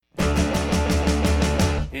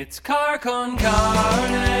It's car con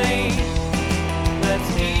carne.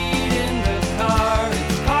 Let's eat in the car.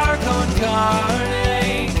 It's car con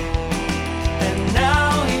carne. And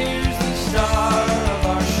now here's the star of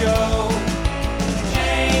our show,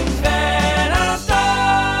 James Van Asta.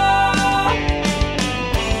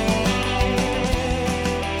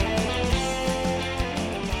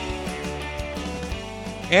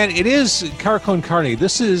 And it is Car con Carne.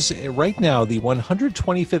 This is right now the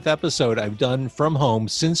 125th episode I've done from home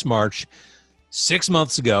since March, 6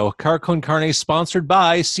 months ago. Car con Carne sponsored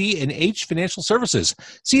by C&H Financial Services.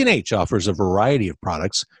 C&H offers a variety of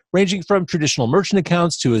products ranging from traditional merchant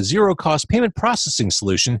accounts to a zero-cost payment processing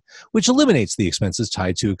solution, which eliminates the expenses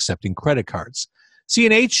tied to accepting credit cards.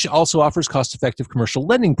 C&H also offers cost-effective commercial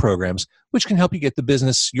lending programs, which can help you get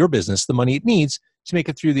your business, the money it needs to make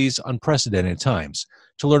it through these unprecedented times.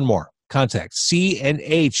 To learn more, contact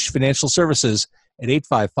C&H Financial Services at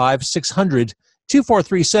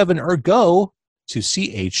 855-600-2437 or go to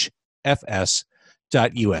chfs.us.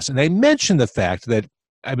 And I mentioned the fact that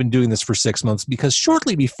I've been doing this for 6 months because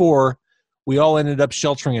shortly before we all ended up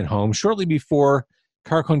sheltering at home, shortly before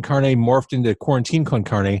Car con Carne morphed into Quarantine con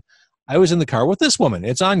Carne, I was in the car with this woman.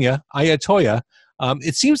 It's Anya Ayatoya.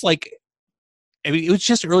 It seems like, it was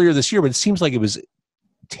just earlier this year, but it seems like it was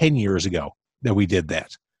 10 years ago that we did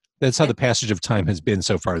that. That's how the passage of time has been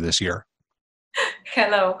so far this year.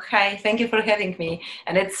 Hello. Hi. Thank you for having me.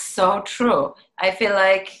 And it's so true. I feel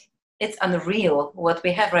like it's unreal what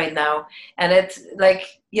we have right now. And it's like,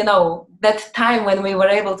 that time when we were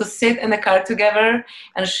able to sit in the car together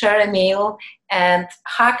and share a meal and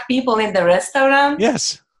hug people in the restaurant.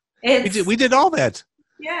 Yes. We did all that.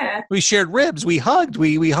 Yeah. We shared ribs. We hugged.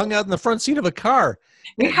 We hung out in the front seat of a car.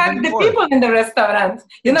 We hugged the people in the restaurant.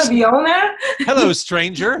 The owner. Hello,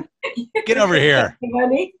 stranger. Get over here.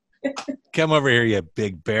 Everybody. Come over here, you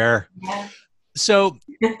big bear. Yeah. So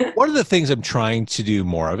one of the things I'm trying to do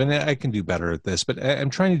more of, and I can do better at this, but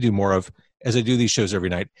I'm trying to do more of as I do these shows every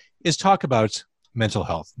night, is talk about mental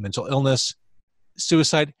health, mental illness,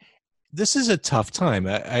 suicide. This is a tough time.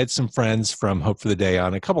 I had some friends from Hope for the Day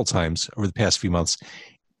on a couple times over the past few months,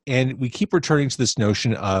 and we keep returning to this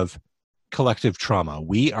notion of collective trauma.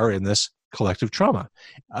 We are in this collective trauma,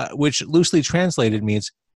 which loosely translated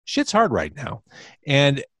means shit's hard right now.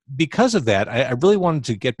 And because of that, I really wanted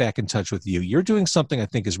to get back in touch with you. You're doing something I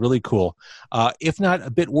think is really cool, if not a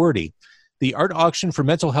bit wordy. The art auction for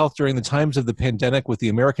mental health during the times of the pandemic with the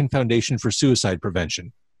American Foundation for Suicide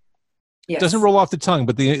Prevention. Yes. It doesn't roll off the tongue,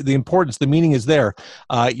 but the importance, the meaning is there.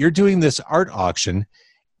 You're doing this art auction.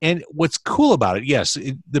 And what's cool about it, yes,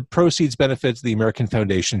 the proceeds benefits the American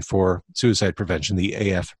Foundation for Suicide Prevention, the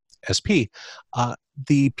AFSP.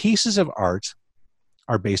 The pieces of art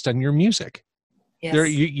are based on your music. Yes.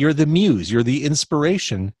 You're the muse, you're the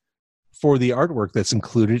inspiration for the artwork that's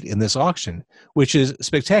included in this auction, which is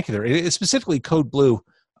spectacular. It's specifically Code Blue.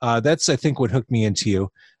 That's, I think, what hooked me into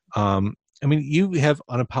you. You have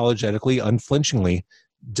unapologetically, unflinchingly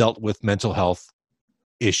dealt with mental health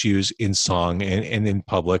issues in song and in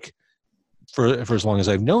public for as long as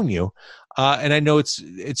I've known you. And I know it's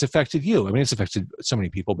affected you. It's affected so many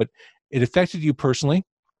people, but it affected you personally,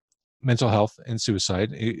 mental health and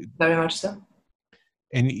suicide. Very much so.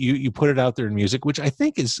 And you put it out there in music, which I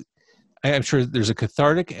think I'm sure there's a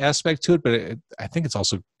cathartic aspect to it, but I think it's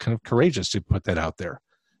also kind of courageous to put that out there.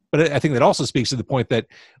 But I think that also speaks to the point that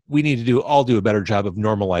we need to do a better job of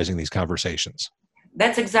normalizing these conversations.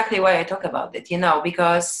 That's exactly why I talk about it,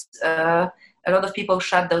 because a lot of people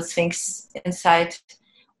shut those things inside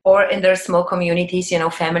or in their small communities,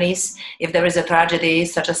 families, if there is a tragedy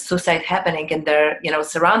such as suicide happening in their,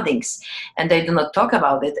 surroundings, and they do not talk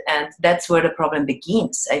about it. And that's where the problem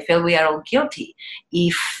begins. I feel we are all guilty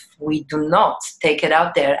if we do not take it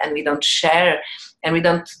out there and we don't share and we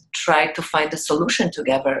don't try to find a solution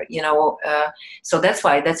together, so that's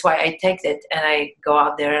why I take it and I go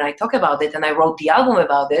out there and I talk about it, and I wrote the album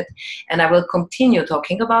about it, and I will continue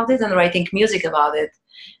talking about it and writing music about it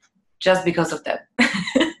just because of that.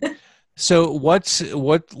 So what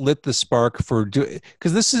lit the spark for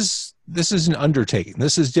because this is an undertaking.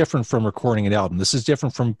 This is different from recording an album. This is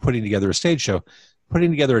different from putting together a stage show,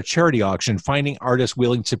 putting together a charity auction, finding artists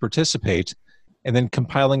willing to participate, and then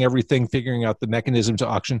compiling everything, figuring out the mechanism to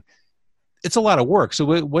auction. It's a lot of work. So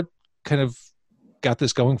what kind of got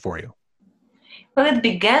this going for you? Well, it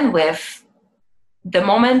began with the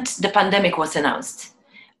moment the pandemic was announced.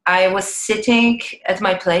 I was sitting at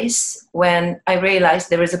my place when I realized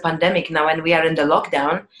there is a pandemic now and we are in the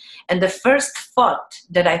lockdown. And the first thought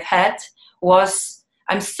that I've had was,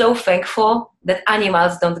 I'm so thankful that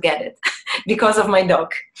animals don't get it. because of my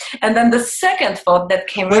dog. And then the second thought that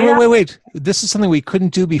came Wait. This is something we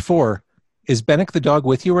couldn't do before. Is Benek the dog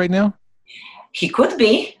with you right now? He could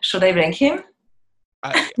be. Should I bring him?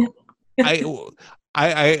 I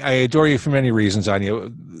adore you for many reasons, Anya,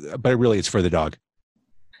 but really it's for the dog.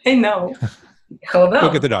 I know. Hold on. Go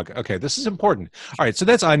get the dog. Okay, this is important. All right, so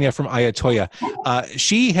that's Anya from Ayatoya.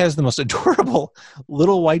 She has the most adorable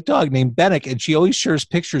little white dog named Benek, and she always shares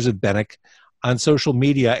pictures of Benek on social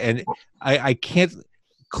media, and I can't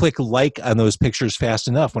click like on those pictures fast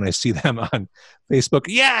enough when I see them on Facebook.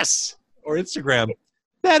 Yes! Or Instagram.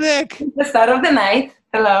 Benek! The start of the night.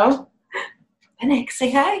 Hello. Benek,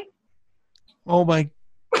 say hi. Oh my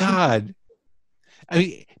God. I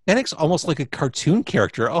mean, Benek's almost like a cartoon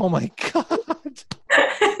character. Oh my God.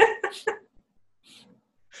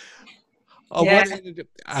 Oh, Yeah.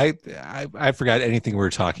 I forgot anything we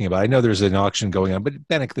were talking about. I know there's an auction going on, but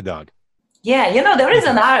Benek the dog. Yeah, there is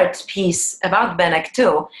an art piece about Benek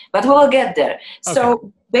too, but we'll get there. Okay.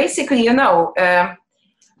 So basically, it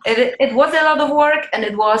was a lot of work and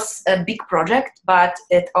it was a big project, but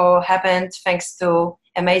it all happened thanks to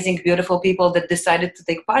amazing, beautiful people that decided to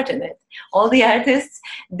take part in it. All the artists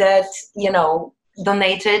that,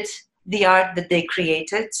 donated the art that they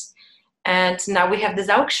created. And now we have this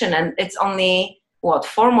auction and it's only, 4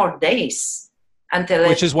 more days until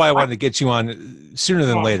Which is why I wanted to get you on sooner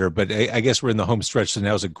than later, but I guess we're in the home stretch, so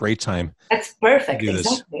now's a great time. That's perfect, to do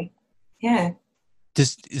this. exactly. Yeah.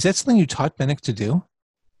 Is that something you taught Benek to do?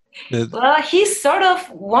 Well, he's sort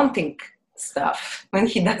of wanting stuff when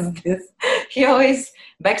he does this. He always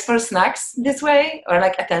begs for snacks this way, or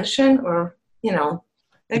like attention, or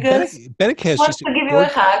because Benek has he wants just to give you a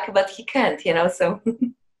hug, but he can't. So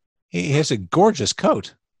he has a gorgeous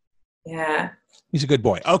coat. yeah. He's a good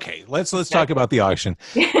boy. Okay, let's talk about the auction.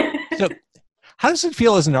 So, how does it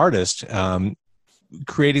feel as an artist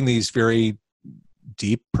creating these very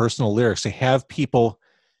deep personal lyrics to have people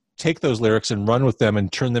take those lyrics and run with them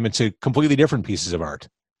and turn them into completely different pieces of art?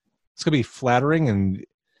 It's going to be flattering and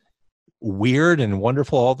weird and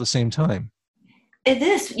wonderful all at the same time. It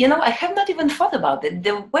is. I have not even thought about it.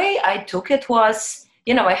 The way I took it was,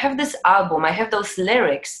 I have this album, I have those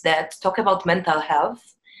lyrics that talk about mental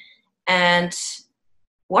health. And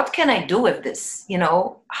what can I do with this?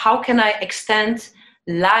 How can I extend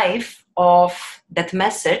life of that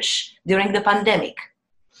message during the pandemic?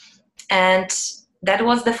 And that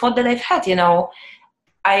was the thought that I've had.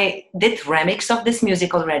 I did remix of this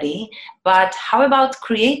music already, but how about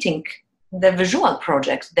creating the visual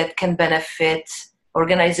project that can benefit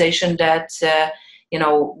organization that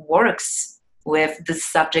works with this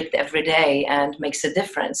subject every day and makes a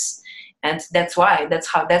difference? And that's how I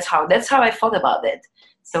thought about it.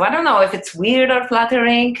 So I don't know if it's weird or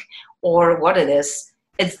flattering or what it is.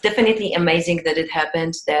 It's definitely amazing that it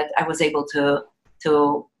happened, that I was able to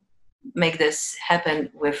make this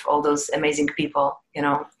happen with all those amazing people,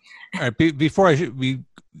 All right. Before we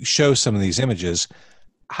show some of these images,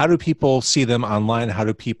 how do people see them online? How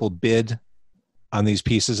do people bid on these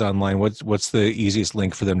pieces online? What's the easiest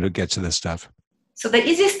link for them to get to this stuff? So the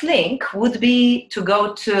easiest link would be to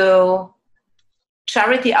go to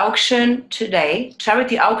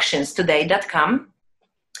charityauctionstoday.com.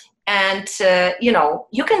 And,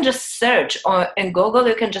 you can just search in Google,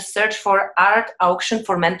 you can just search for art auction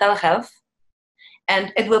for mental health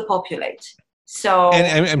and it will populate. So,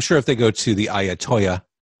 and I'm sure if they go to the Ayatoya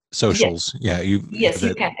socials, yes, you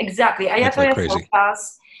can. Exactly. Ayatoya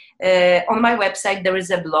socials. On my website, there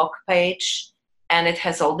is a blog page and it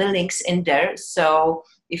has all the links in there. So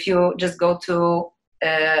if you just go to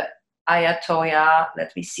Ayatoya,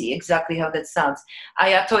 let me see exactly how that sounds,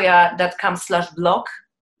 ayatoya.com/blog,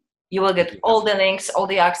 you will get all the links, all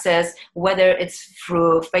the access, whether it's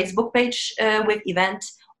through Facebook page with event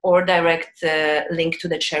or direct link to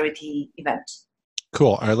the charity event.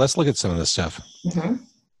 Cool. All right, let's look at some of this stuff. Mm-hmm.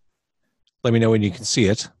 Let me know when you can see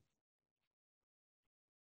it.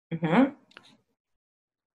 Mm-hmm.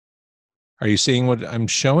 Are you seeing what I'm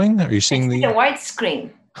showing? Are you seeing the white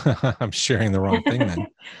screen? I'm sharing the wrong thing then.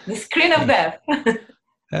 The screen of death.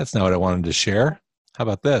 That's not what I wanted to share. How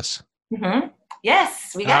about this? Mm-hmm.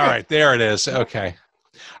 Yes, we got All it. right, there it is. Okay.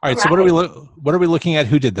 All right. So what are we looking at?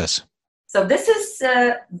 Who did this? So this is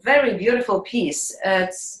a very beautiful piece.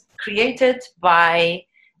 It's created by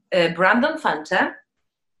Brandon Fante,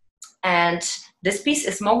 and this piece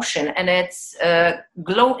is motion, and it's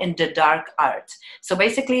glow-in-the-dark art. So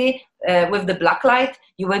basically, with the black light,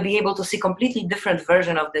 you will be able to see completely different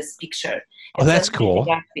version of this picture. Oh, that's cool.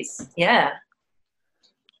 Piece. Yeah.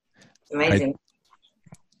 Amazing.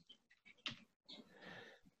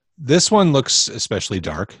 This one looks especially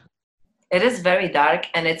dark. It is very dark,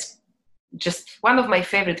 and it's just one of my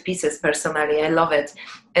favorite pieces personally. I love it.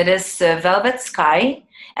 It is Velvet Sky,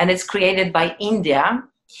 and it's created by India.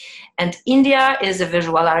 And India is a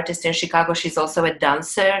visual artist in Chicago. She's also a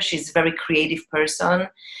dancer. She's a very creative person.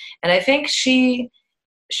 And I think she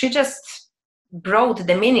just brought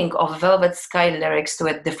the meaning of Velvet Sky lyrics to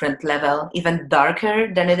a different level, even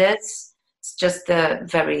darker than it is. It's just a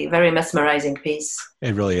very, very mesmerizing piece.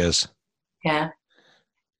 It really is. Yeah.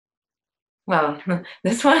 Well,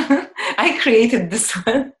 this one, I created this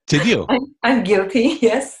one. Did you? I'm guilty,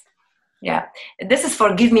 yes. Yeah. This is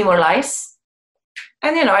for Give Me More Lies.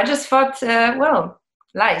 And, I just thought,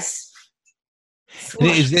 lies.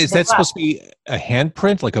 Is that supposed to be a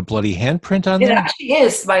handprint, like a bloody handprint on It there? actually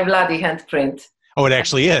is my bloody handprint. Oh, it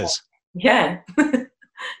actually is. Yeah.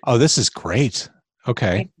 Oh, this is great.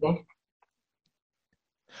 Okay.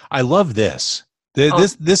 I love this.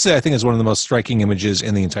 This I think is one of the most striking images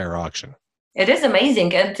in the entire auction. It is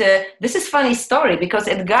amazing. And this is funny story because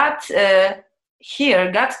it got to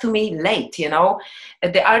me late,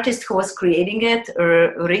 The artist who was creating it,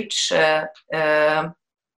 Rich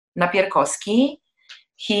Napierkowski,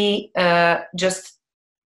 he just,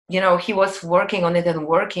 he was working on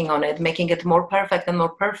it, making it more perfect and more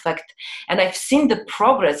perfect. And I've seen the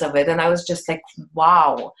progress of it, and I was just like,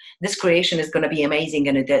 wow, this creation is going to be amazing,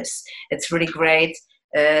 and it is. It's really great.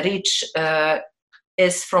 Rich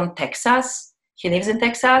is from Texas. He lives in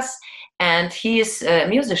Texas, and he is a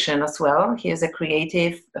musician as well. He is a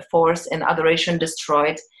creative force in Adoration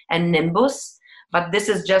Destroyed and Nimbus. But this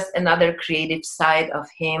is just another creative side of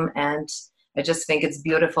him, and I just think it's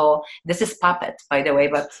beautiful. This is Puppet, by the way,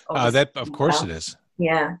 but that of course it is.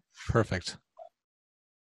 Yeah. Perfect.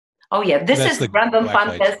 Oh yeah, this That's is Brandon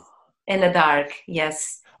black Fantes in the dark.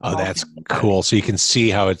 Yes. Oh, that's cool. So you can see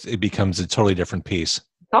how it becomes a totally different piece.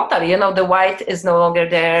 Totally. The white is no longer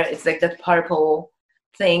there. It's like that purple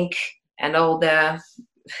thing, and all the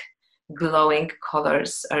glowing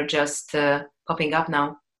colors are just popping up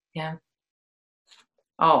now. Yeah.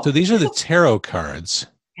 Oh. So these are the tarot cards.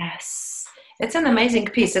 Yes. It's an amazing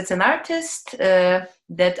piece. It's an artist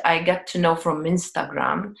that I got to know from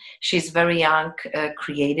Instagram. She's very young,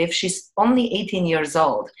 creative. She's only 18 years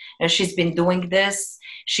old, and she's been doing this.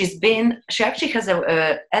 She actually has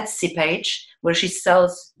a Etsy page where she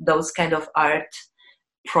sells those kind of art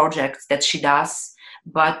projects that she does.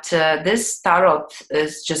 But this tarot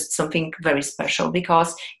is just something very special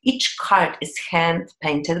because each card is hand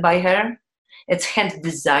painted by her. It's hand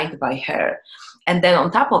designed by her. And then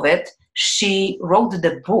on top of it, she wrote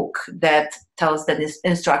the book that tells the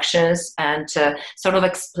instructions and sort of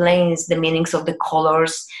explains the meanings of the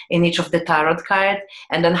colors in each of the tarot card,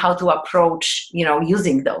 and then how to approach,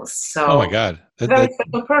 using those. So, oh my God, very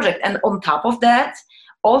special project. And on top of that,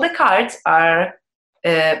 all the cards are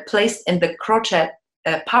placed in the crochet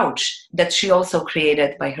pouch that she also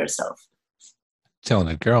created by herself.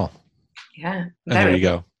 Talented girl. Yeah. And there you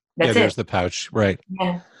go. That's there's the pouch. Right.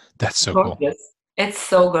 Yeah. That's so gorgeous. Cool. It's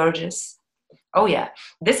so gorgeous. Oh yeah.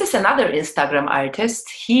 This is another Instagram artist.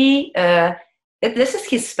 This is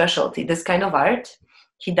his specialty, this kind of art.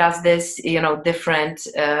 He does this, different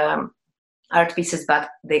art pieces, but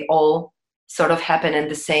they all sort of happen in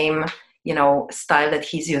the same, style that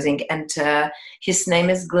he's using. And his name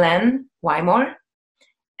is Glenn Wymore.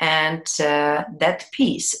 And that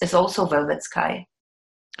piece is also Velvet Sky.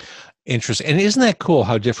 Interesting. And isn't that cool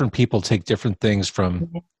how different people take different things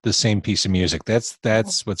from the same piece of music?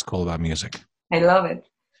 That's what's cool about music. I love it.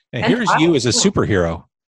 And here's you as a superhero.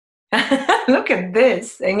 Look at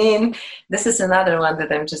this. I mean, this is another one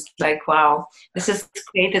that I'm just like, wow. This is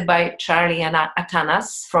created by Charlie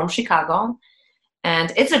Atanas from Chicago.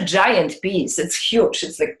 And it's a giant piece. It's huge.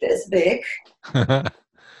 It's like this big.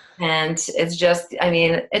 And it's just,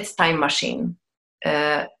 it's Time Machine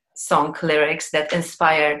song lyrics that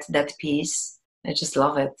inspired that piece. I just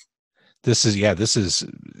love it. This is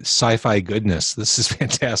sci-fi goodness. This is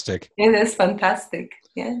fantastic. It is fantastic.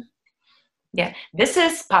 Yeah. Yeah. This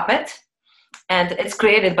is Puppet, and it's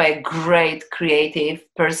created by a great creative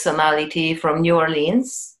personality from New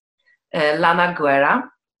Orleans, Lana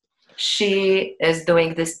Guerra. She is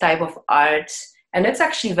doing this type of art, and it's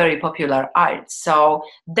actually very popular art. So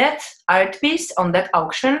that art piece on that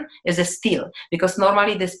auction is a steal, because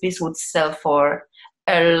normally this piece would sell for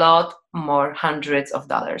a lot more, hundreds of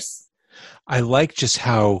dollars. I like just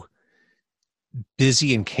how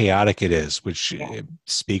busy and chaotic it is, which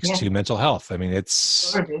speaks to mental health.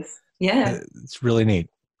 It's gorgeous. Yeah, it's really neat.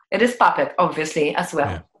 It is Puppet, obviously, as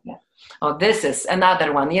well. Yeah. Oh, this is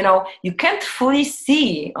another one. You can't fully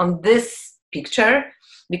see on this picture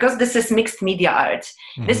because this is mixed media art.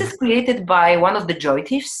 Mm-hmm. This is created by one of the Joy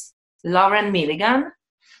Thieves, Lauren Milligan,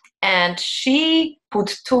 And she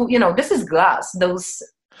put two, this is glass. Those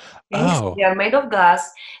things, Oh, they are made of glass.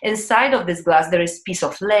 Inside of this glass, there is piece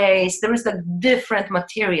of lace. There is like different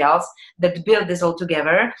materials that build this all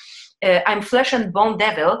together. I'm Flesh and Bone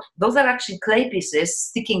Devil. Those are actually clay pieces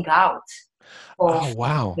sticking out of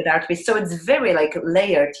wow. the art piece. So it's very like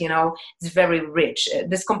layered, it's very rich.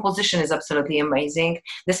 This composition is absolutely amazing.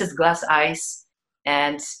 This is glass ice,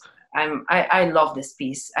 and I love this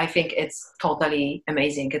piece. I think it's totally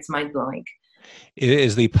amazing. It's mind-blowing.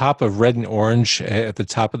 Is the pop of red and orange at the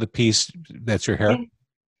top of the piece, that's your hair?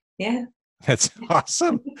 Yeah. That's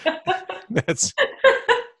awesome. That's.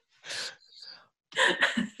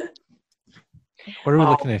 What are we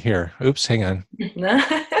looking at here? Oops, hang on.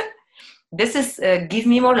 This is Give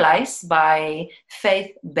Me More Lies by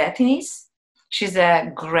Faith Bettinis. She's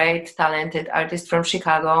a great, talented artist from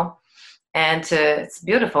Chicago. And it's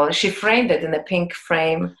beautiful. She framed it in a pink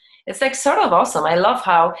frame. It's like sort of awesome. I love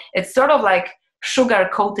how it's sort of like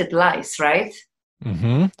sugar-coated lies, right?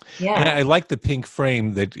 Mm-hmm. Yeah. And I like the pink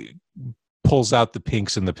frame that pulls out the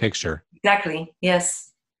pinks in the picture. Exactly.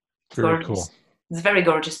 Yes. Very cool. It's a very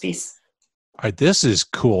gorgeous piece. All right, this is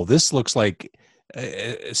cool. This looks like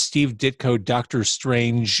Steve Ditko, Doctor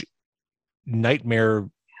Strange nightmare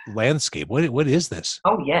landscape. What is this?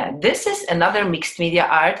 Oh yeah, this is another mixed media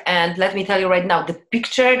art, and let me tell you right now, the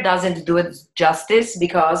picture doesn't do it justice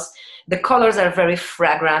because the colors are very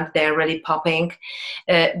fragrant. They're really popping.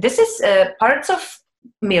 This is parts of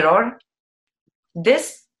mirror.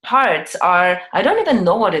 These parts are, I don't even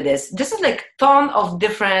know what it is. This is like ton of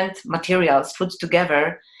different materials put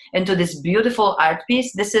together into this beautiful art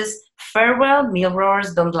piece. This is Farewell,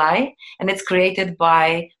 Mirrors Don't Lie, and it's created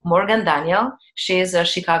by Morgan Daniel. She is a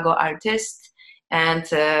Chicago artist and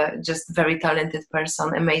just very talented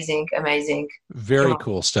person. Amazing. Very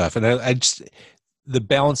cool stuff. And I just, the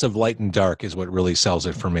balance of light and dark is what really sells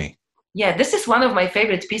it for me. Yeah, this is one of my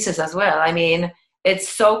favorite pieces as well. I mean, it's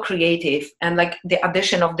so creative, and like the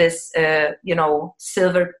addition of this,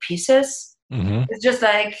 silver pieces, it's just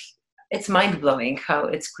like, it's mind-blowing how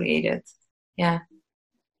it's created. Yeah.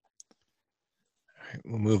 All right,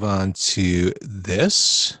 we'll move on to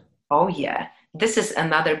this. Oh, yeah. This is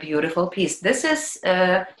another beautiful piece. This is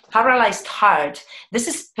Paralyzed Heart. This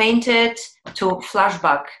is painted to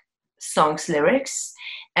flashback songs lyrics,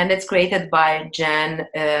 and it's created by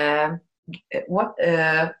Jennifer.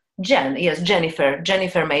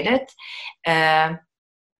 Jennifer made it.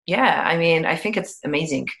 Yeah, I mean, I think it's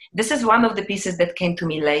amazing. This is one of the pieces that came to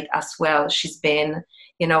me late as well. She's been,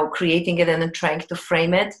 creating it and then trying to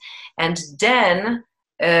frame it. And then,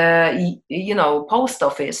 post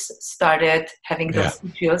office started having those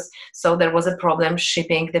issues. So there was a problem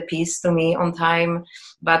shipping the piece to me on time,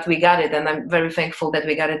 but we got it. And I'm very thankful that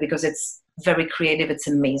we got it because it's very creative. It's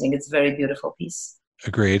amazing. It's a very beautiful piece.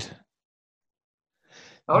 Agreed.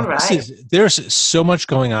 All right. There's so much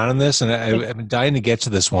going on in this, and I've been dying to get to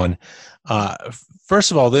this one.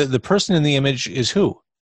 First of all, the person in the image is who?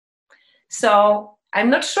 So I'm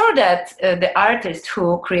not sure that the artist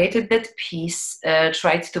who created that piece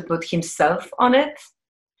tried to put himself on it,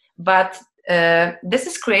 but this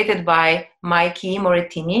is created by Mikey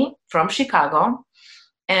Morettini from Chicago,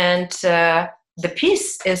 and the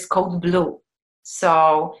piece is called Blue.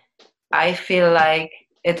 So I feel like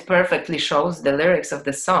it perfectly shows the lyrics of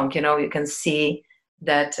the song. You can see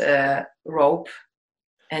that rope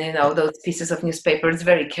and, those pieces of newspaper. It's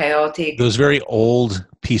very chaotic. Those very old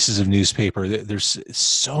pieces of newspaper. There's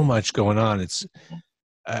so much going on. It's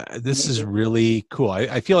this is really cool.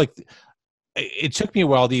 I feel like it took me a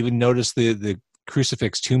while to even notice the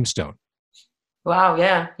crucifix tombstone. Wow,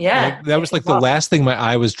 yeah. Like, that was like the last thing my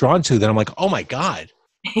eye was drawn to. Then I'm like, oh my God.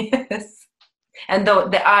 Yes. And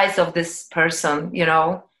the eyes of this person,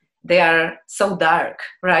 they are so dark,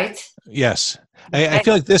 right? Yes. I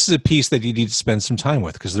feel like this is a piece that you need to spend some time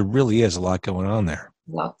with because there really is a lot going on there.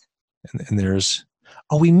 A lot. And there's,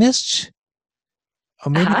 we missed a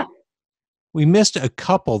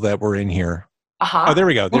couple that were in here. Oh, there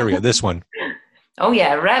we go. This one. Oh,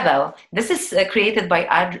 yeah, Rebel. This is created by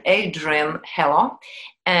Adrian Hello.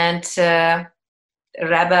 And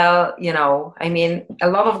Rebel, I mean, a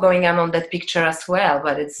lot of going on that picture as well,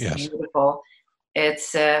 but it's beautiful.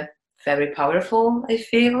 It's very powerful, I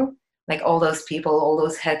feel. Like all those people, all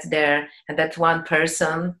those heads there, and that one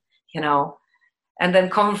person, and then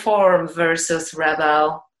Conform versus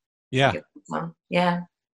Rebel. Yeah. Yeah.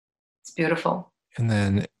 It's beautiful. And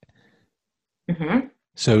then,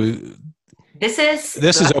 so this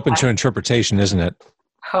is open to interpretation, isn't it?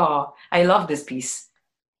 Oh, I love this piece.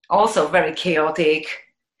 Also very chaotic,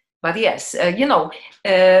 but yes,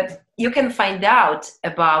 you can find out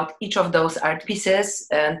about each of those art pieces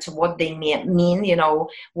and what they mean, you know,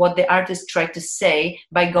 what the artist tried to say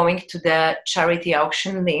by going to the charity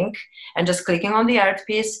auction link and just clicking on the art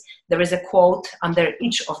piece. There is a quote under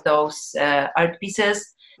each of those art pieces.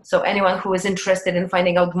 So anyone who is interested in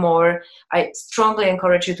finding out more, I strongly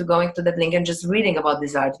encourage you to go into that link and just reading about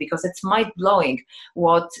this art, because it's mind-blowing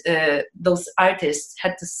what those artists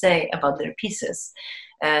had to say about their pieces.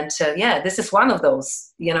 And yeah, this is one of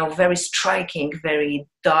those, you know, very striking, very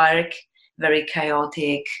dark, very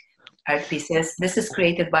chaotic art pieces. This is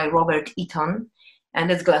created by Robert Eaton, and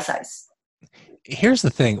it's glass eyes. Here's the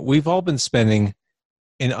thing. We've all been spending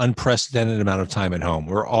an unprecedented amount of time at home.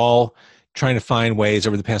 We're all trying to find ways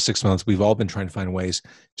over the past 6 months. We've all been trying to find ways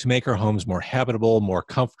to make our homes more habitable, more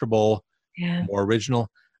comfortable, more original.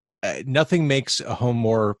 Nothing makes a home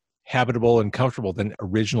more habitable and comfortable than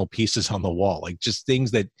original pieces on the wall, like just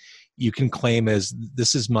things that you can claim as,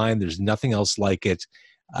 this is mine. There's nothing else like it.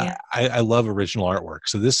 I love original artwork.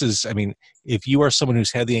 So this is, I mean, if you are someone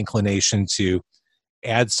who's had the inclination to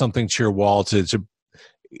add something to your wall to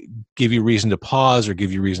give you reason to pause or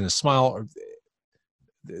give you reason to smile,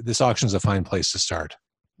 this auction is a fine place to start.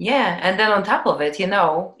 Yeah, and then on top of it, you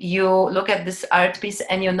know, you look at this art piece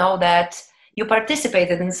and you know that you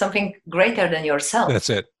participated in something greater than yourself.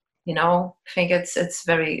 That's it. You know, I think it's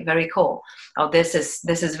very, very cool. Oh, this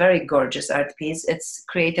is very gorgeous art piece. It's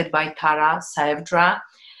created by Tara Saevdra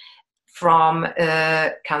from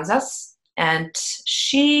Kansas, and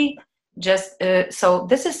she just so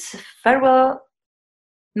this is farewell.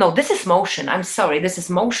 No, this is motion. I'm sorry, this is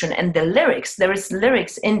motion. And the lyrics, there is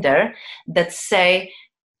lyrics in there that say,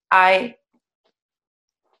 I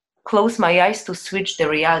close my eyes to switch the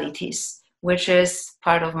realities, which is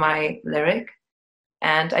part of my lyric.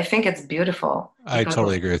 And I think it's beautiful. I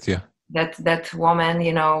totally agree with you. That woman,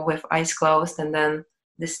 you know, with eyes closed, and then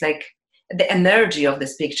this, like, the energy of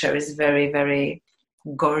this picture is very, very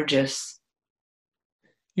gorgeous.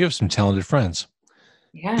 You have some talented friends.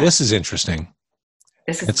 Yeah. This is interesting.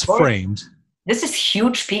 It's framed. This is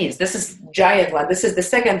huge piece. This is giant one. This is the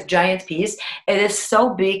second giant piece. It is so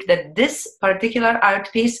big that this particular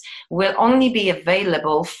art piece will only be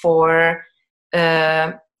available for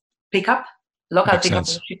pickup, local Makes pickup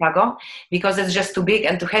sense. in Chicago, because it's just too big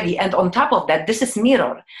and too heavy. And on top of that, this is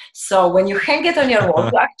mirror. So when you hang it on your wall,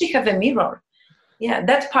 you actually have a mirror. Yeah,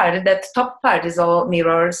 that top part is all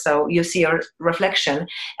mirror, so you see your reflection.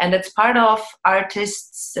 And it's part of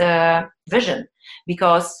artist's vision.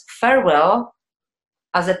 Because Farewell,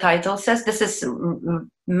 as the title says, this is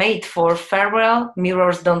made for Farewell,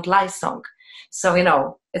 Mirrors Don't Lie song. So, you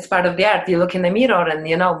know, it's part of the art. You look in the mirror and,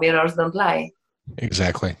 you know, mirrors don't lie.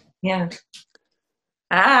 Exactly. Yeah.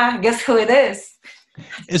 Guess who it is?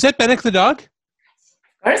 Is that Benek the dog?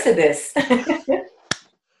 Of course it is.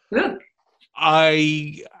 Look.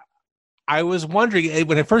 I was wondering,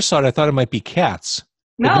 when I first saw it, I thought it might be cats.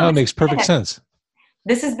 But No, now it makes perfect Benek. sense.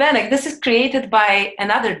 This is Benek. This is created by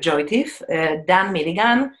another Joy Thief, Dan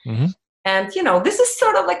Milligan. Mm-hmm. And, you know, this is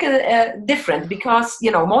sort of like a different, because, you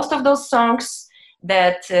know, most of those songs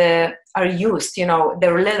that are used, you know,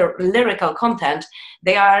 their lyrical content,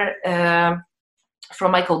 they are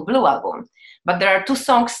from My Cold Blue album. But there are two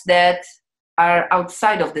songs that are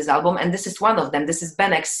outside of this album, and this is one of them. This is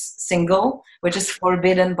Benek's single, which is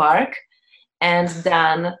Forbidden Bark. And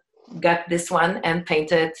Dan got this one and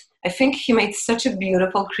painted. I think he made such a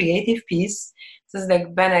beautiful creative piece. This is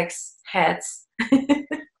like Benek's hats.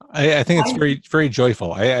 I think it's very, very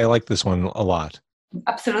joyful. I like this one a lot.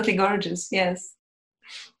 Absolutely gorgeous, yes.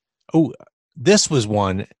 Oh, this was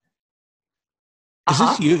one. Is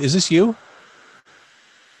this you? Is this you?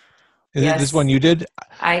 Is Yes. this one you did?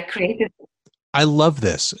 I created. I love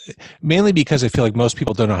this, mainly because I feel like most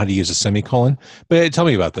people don't know how to use a semicolon. But tell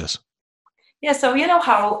me about this. Yeah, so you know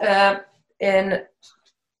how in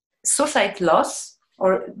suicide loss,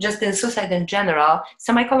 or just in suicide in general,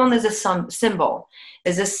 semicolon is a symbol.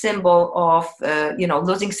 Is a symbol of you know,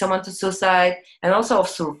 losing someone to suicide, and also of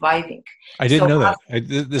surviving. I didn't So know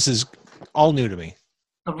that. This is all new to me.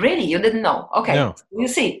 Really? You didn't know? Okay. No. You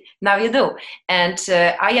see, now you do. And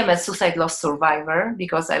I am a suicide loss survivor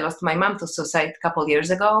because I lost my mom to suicide a couple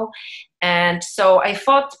years ago. And so I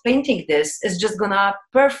thought painting this is just going to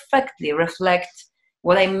perfectly reflect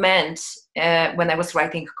what I meant when I was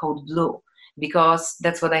writing Code Blue, because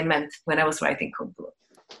that's what I meant when I was writing Code Blue.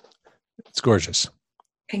 It's gorgeous.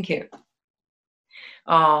 Thank you.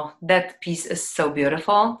 Oh, that piece is so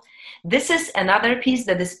beautiful. This is another piece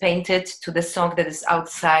that is painted to the song that is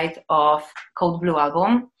outside of Code Blue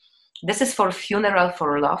album. This is for Funeral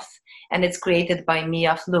for Love, and it's created by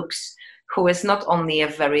Mia Flux, who is not only a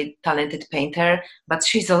very talented painter, but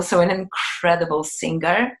she's also an incredible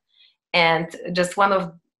singer and just one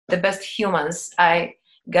of the best humans I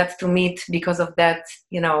got to meet because of that,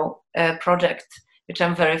 project, which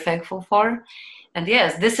I'm very thankful for. And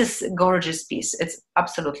yes, this is a gorgeous piece. It's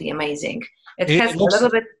absolutely amazing. It has looks, a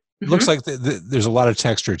little bit. It looks like there's a lot of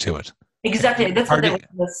texture to it. Exactly. That's what I was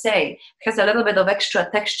going to say. It has a little bit of extra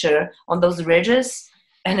texture on those ridges,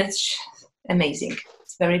 and it's amazing.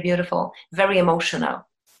 It's very beautiful, very emotional.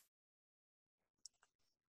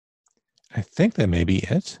 I think that may be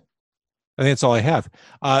it. I think that's all I have.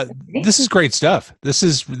 This is great stuff. This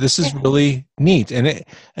is really neat. And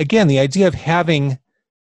again, the idea of having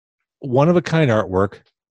one-of-a-kind artwork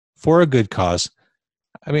for a good cause.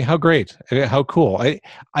 I mean, how great! How cool!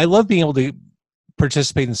 I love being able to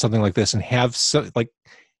participate in something like this and have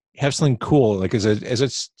something cool, like as a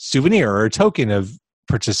souvenir or a token of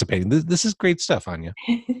participating. This is great stuff, Anya.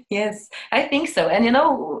 Yes, I think so. And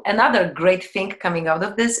another great thing coming out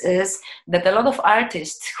of this is that a lot of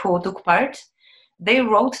artists who took part, they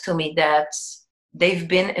wrote to me that they've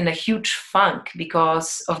been in a huge funk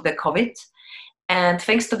because of the COVID. And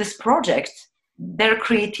thanks to this project, their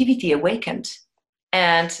creativity awakened.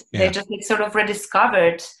 And they just sort of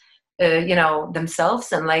rediscovered,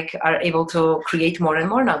 themselves and are able to create more and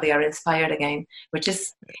more now. They are inspired again, which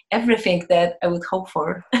is everything that I would hope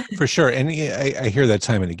for. For sure. And I hear that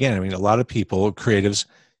time and again. I mean, a lot of people, creatives,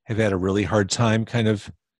 have had a really hard time kind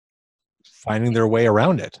of finding their way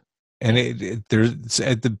around it. And there's,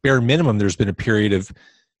 at the bare minimum, there's been a period of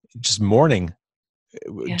just mourning,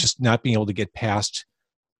 just not being able to get past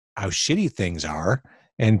how shitty things are.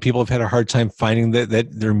 And people have had a hard time finding that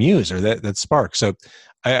their muse or that spark. So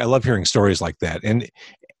I love hearing stories like that. And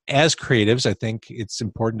as creatives, I think it's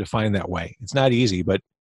important to find that way. It's not easy, but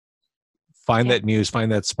find that muse,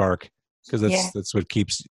 find that spark, because that's what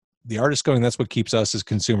keeps the artist going. That's what keeps us as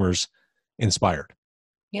consumers inspired.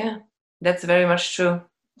 Yeah, that's very much true.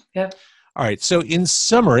 Yeah. All right. So in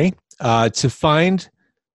summary, to find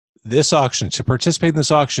this auction, to participate in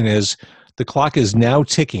this auction, the clock is now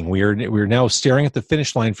ticking. We're now staring at the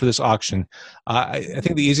finish line for this auction. I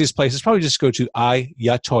think the easiest place is probably just go to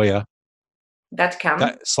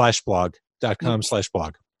iyatoya.com/blog.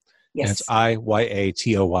 Yes. And it's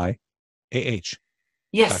IYATOYAH.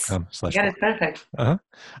 Yes. .com / got it perfect.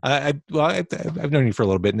 I've known you for a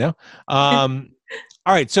little bit now. All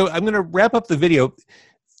right, so I'm going to wrap up the video.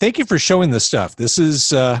 Thank you for showing this stuff. This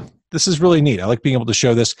is really neat. I like being able to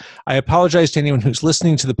show this. I apologize to anyone who's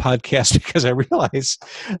listening to the podcast because I realize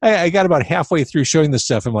I got about halfway through showing this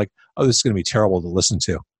stuff. I'm like, oh, this is going to be terrible to listen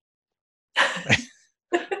to.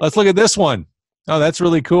 Let's look at this one. Oh, that's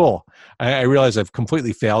really cool. I realize I've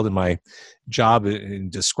completely failed in my job in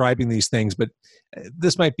describing these things, but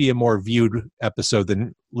this might be a more viewed episode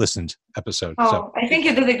than listened episode. Oh, I think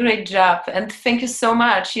you did a great job. And thank you so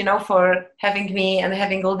much, for having me and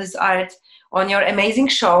having all this art on your amazing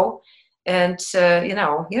show. And,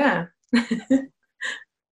 yeah.